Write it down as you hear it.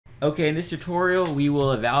Okay, in this tutorial, we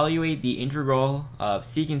will evaluate the integral of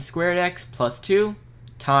secant squared x plus 2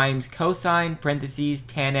 times cosine parentheses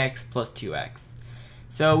tan x plus 2x.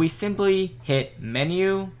 So we simply hit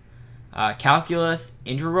menu, calculus,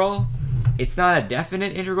 integral. It's not a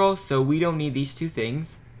definite integral, so we don't need these two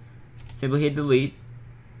things. Simply hit delete.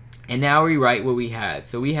 And now we write what we had.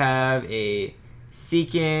 So we have a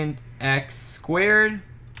secant x squared.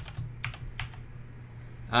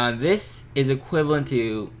 This is equivalent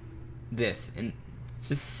to this, and it's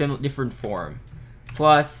just different form,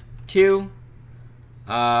 plus 2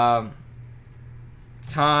 times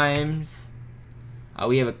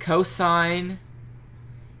we have a cosine,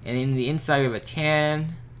 and in the inside we have a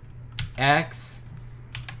tan x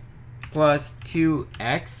plus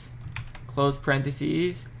 2x close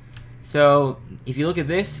parentheses. So if you look at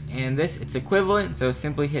this and this, it's equivalent, so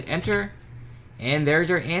simply hit enter, and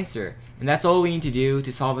there's our answer. And that's all we need to do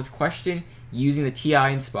to solve this question using the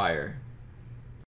TI-nSpire.